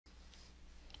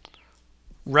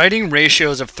Writing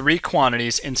ratios of three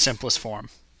quantities in simplest form.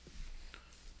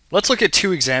 Let's look at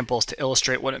two examples to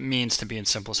illustrate what it means to be in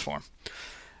simplest form.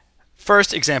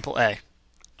 First, example A.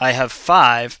 I have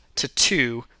 5 to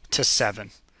 2 to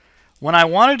 7. When I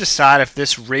want to decide if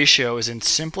this ratio is in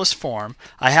simplest form,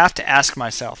 I have to ask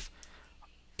myself,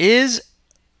 is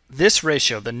this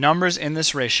ratio, the numbers in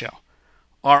this ratio,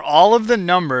 are all of the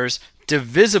numbers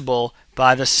divisible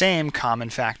by the same common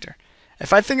factor?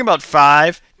 If I think about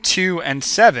 5, 2, and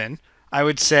 7, I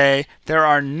would say there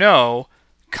are no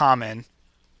common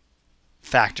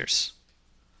factors.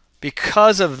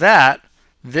 Because of that,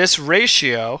 this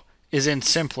ratio is in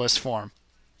simplest form.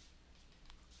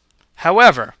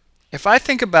 However, if I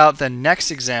think about the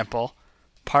next example,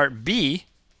 part B,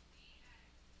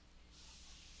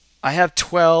 I have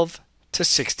 12 to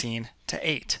 16 to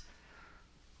 8.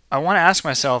 I want to ask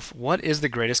myself, what is the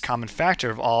greatest common factor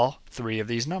of all three of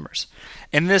these numbers?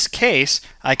 In this case,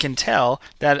 I can tell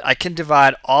that I can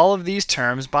divide all of these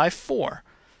terms by 4.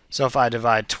 So if I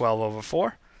divide 12 over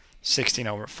 4, 16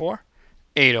 over 4,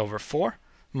 8 over 4,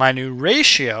 my new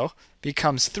ratio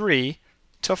becomes 3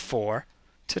 to 4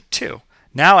 to 2.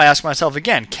 Now I ask myself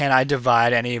again, can I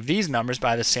divide any of these numbers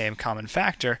by the same common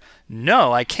factor?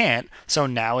 No, I can't, so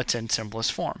now it's in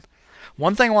simplest form.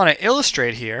 One thing I want to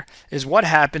illustrate here is what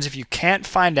happens if you can't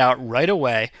find out right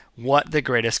away what the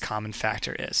greatest common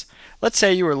factor is. Let's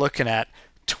say you were looking at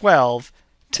 12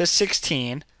 to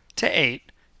 16 to 8,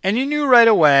 and you knew right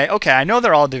away, okay, I know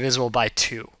they're all divisible by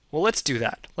 2. Well, let's do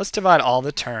that. Let's divide all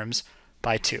the terms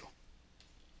by 2.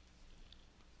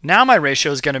 Now my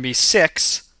ratio is going to be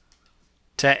 6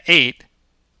 to 8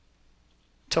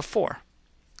 to 4.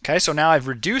 Okay, so now I've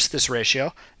reduced this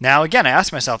ratio. Now again, I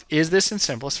ask myself, is this in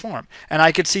simplest form? And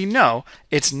I could see, no,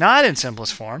 it's not in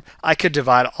simplest form. I could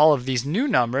divide all of these new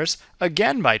numbers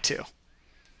again by 2.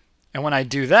 And when I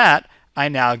do that, I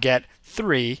now get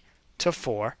 3 to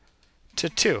 4 to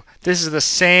 2. This is the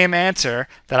same answer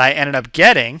that I ended up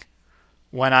getting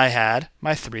when I had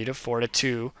my 3 to 4 to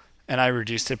 2 and I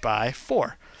reduced it by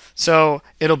 4. So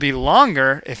it'll be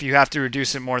longer if you have to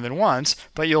reduce it more than once,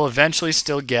 but you'll eventually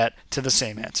still get to the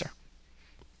same answer.